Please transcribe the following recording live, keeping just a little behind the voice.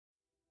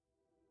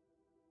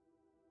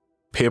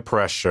peer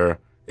pressure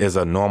is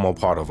a normal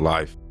part of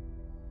life.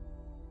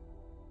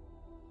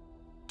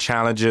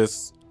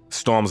 Challenges,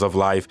 storms of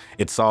life,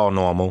 it's all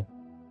normal.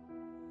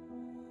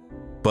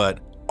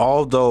 But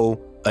although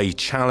a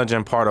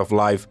challenging part of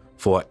life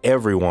for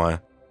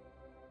everyone,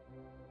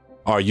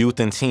 our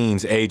youth and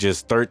teens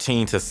ages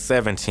 13 to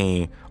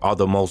 17 are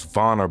the most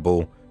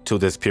vulnerable to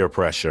this peer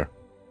pressure.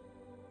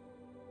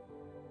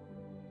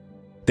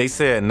 They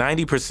said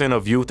 90%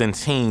 of youth and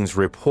teens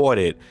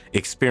reported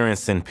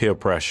experiencing peer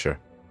pressure.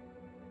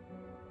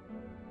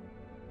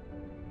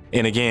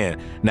 And again,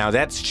 now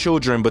that's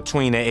children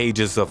between the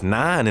ages of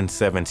 9 and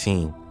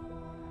 17.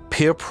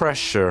 Peer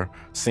pressure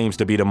seems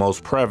to be the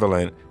most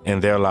prevalent in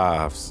their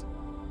lives.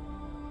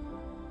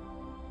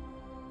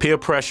 Peer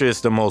pressure is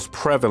the most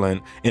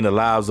prevalent in the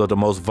lives of the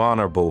most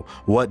vulnerable.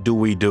 What do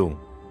we do?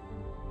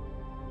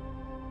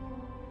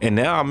 And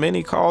there are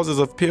many causes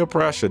of peer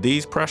pressure.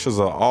 These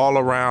pressures are all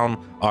around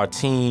our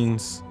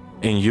teens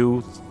and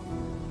youth,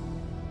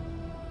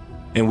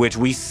 in which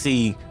we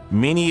see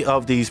many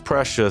of these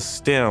pressures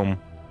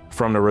stem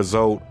from the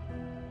result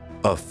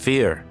of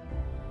fear,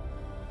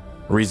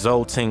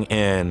 resulting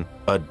in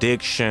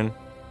addiction,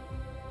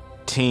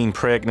 teen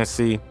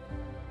pregnancy,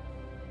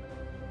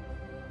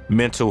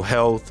 mental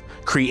health,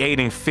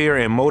 creating fear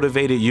in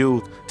motivated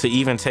youth to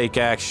even take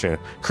action,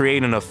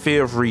 creating a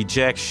fear of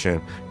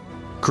rejection,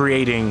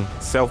 creating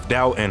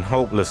self-doubt and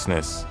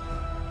hopelessness.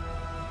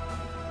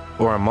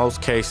 Or in most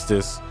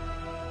cases,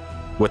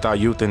 with our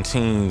youth and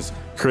teens,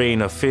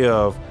 creating a fear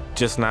of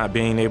just not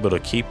being able to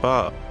keep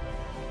up.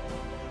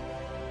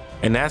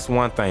 And that's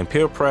one thing.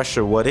 Peer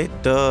pressure, what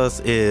it does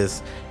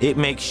is it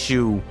makes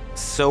you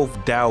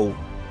self-doubt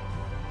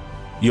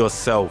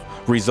yourself,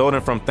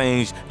 resulting from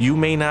things you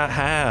may not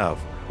have,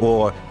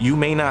 or you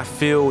may not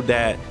feel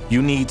that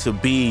you need to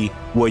be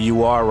where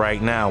you are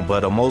right now.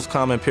 But the most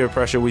common peer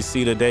pressure we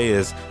see today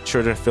is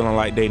children feeling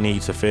like they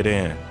need to fit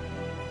in.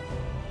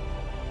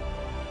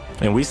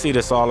 And we see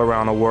this all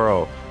around the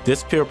world.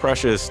 This peer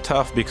pressure is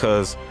tough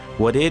because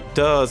what it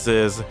does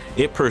is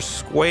it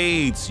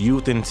persuades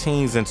youth and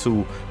teens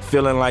into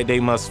feeling like they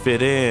must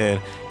fit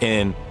in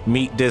and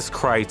meet this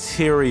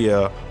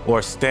criteria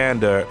or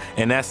standard,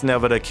 and that's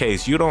never the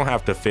case. You don't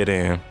have to fit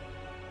in.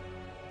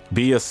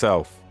 Be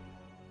yourself.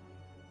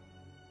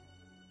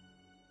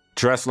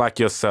 Dress like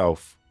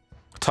yourself.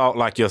 Talk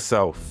like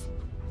yourself.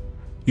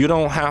 You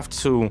don't have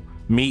to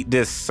meet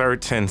this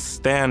certain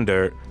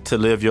standard to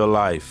live your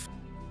life.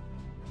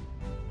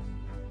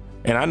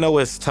 And I know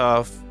it's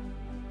tough.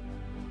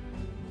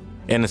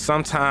 And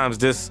sometimes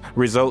this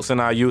results in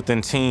our youth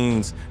and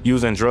teens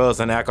using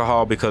drugs and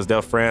alcohol because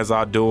their friends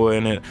are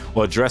doing it,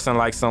 or dressing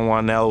like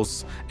someone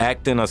else,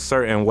 acting a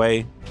certain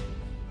way,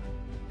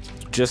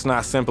 just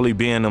not simply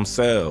being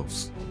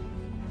themselves.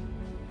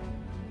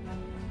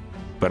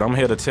 But I'm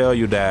here to tell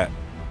you that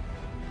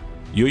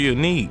you're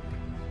unique.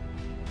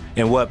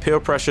 And what peer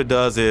pressure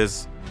does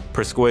is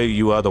persuade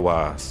you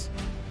otherwise.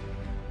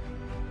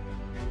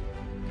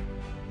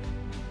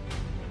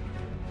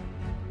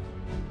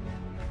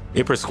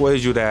 It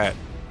persuades you that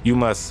you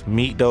must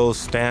meet those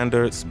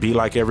standards, be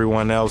like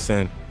everyone else,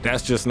 and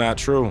that's just not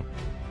true.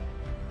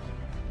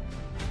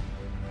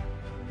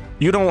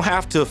 You don't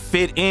have to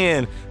fit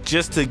in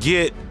just to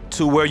get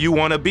to where you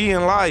want to be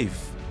in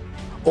life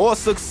or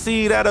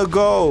succeed at a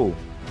goal.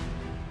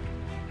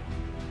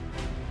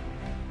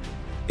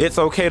 It's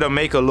okay to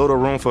make a little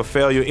room for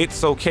failure.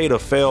 It's okay to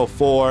fail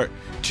forward.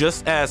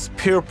 Just as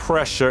peer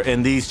pressure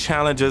and these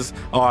challenges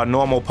are a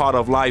normal part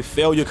of life,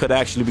 failure could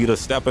actually be the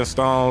stepping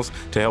stones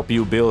to help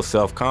you build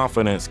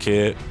self-confidence,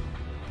 kid.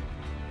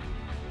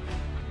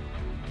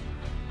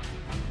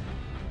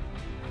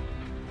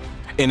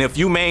 And if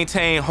you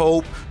maintain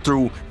hope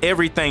through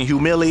everything,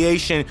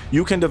 humiliation,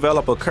 you can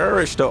develop a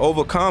courage to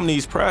overcome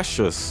these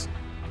pressures.